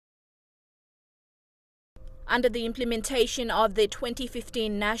Under the implementation of the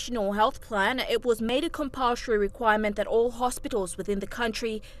 2015 National Health Plan, it was made a compulsory requirement that all hospitals within the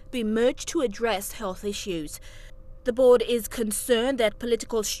country be merged to address health issues. The board is concerned that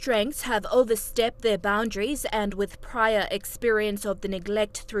political strengths have overstepped their boundaries, and with prior experience of the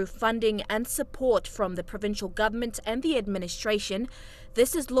neglect through funding and support from the provincial government and the administration,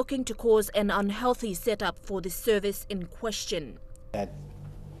 this is looking to cause an unhealthy setup for the service in question.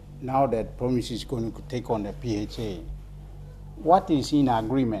 Now that Province is going to take on the PHA, what is in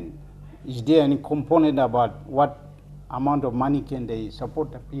agreement? Is there any component about what amount of money can they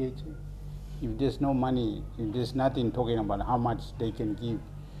support the PHA? If there's no money, if there's nothing talking about how much they can give,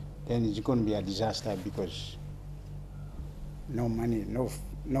 then it's going to be a disaster because no money,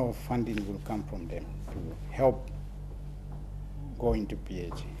 no funding will come from them to help go into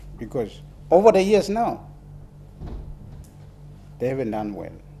PHA. Because over the years now, they haven't done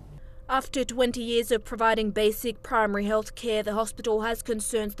well. After 20 years of providing basic primary health care, the hospital has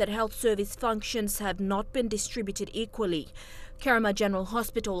concerns that health service functions have not been distributed equally. Kerema General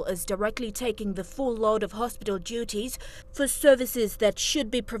Hospital is directly taking the full load of hospital duties for services that should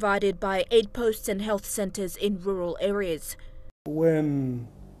be provided by aid posts and health centres in rural areas. When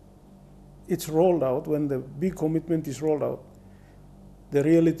it's rolled out, when the big commitment is rolled out, the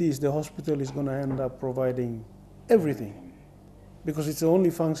reality is the hospital is going to end up providing everything, because it's the only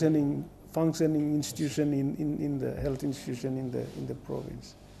functioning institution in the health institution in the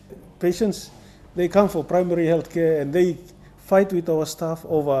province. Patients, they come for primary health care and they fight with our staff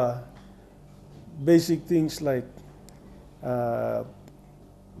over basic things like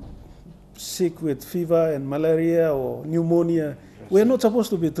sick with fever and malaria or pneumonia. We're not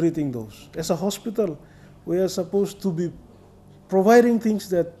supposed to be treating those. As a hospital, we are supposed to be providing things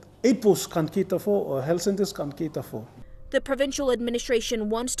that aid posts can cater for or health centers can cater for. The provincial administration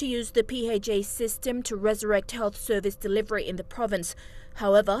wants to use the PHA system to resurrect health service delivery in the province.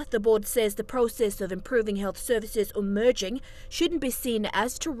 However, the board says the process of improving health services or merging shouldn't be seen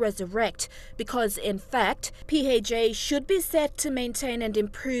as to resurrect, because in fact, PHA should be set to maintain and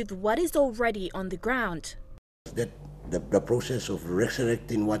improve what is already on the ground. That the process of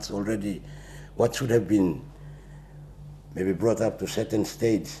resurrecting what should have been maybe brought up to certain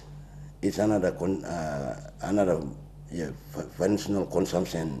stage is another financial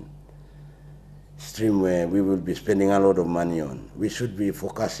consumption stream where we will be spending a lot of money on. We should be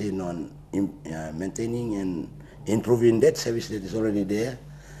focusing on maintaining and improving that service that is already there,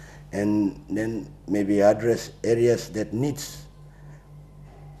 and then maybe address areas that needs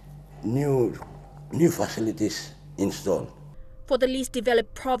new facilities installed. For the least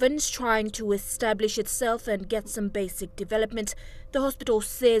developed province trying to establish itself and get some basic development, the hospital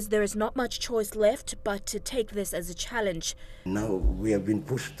says there is not much choice left but to take this as a challenge. Now we have been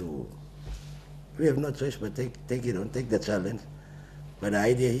pushed to, we have no choice but take it on, take the challenge. But the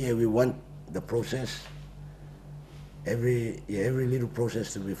idea here, we want the process, every little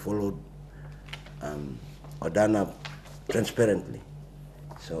process to be followed or done up transparently.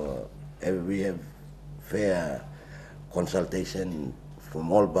 So we have fair consultation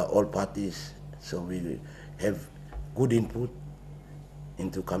from all parties, so we have good input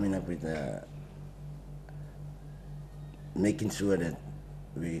into coming up with making sure that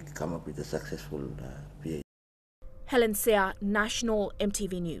we come up with a successful PA. Helen Sea, National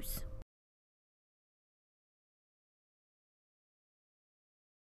EMTV News.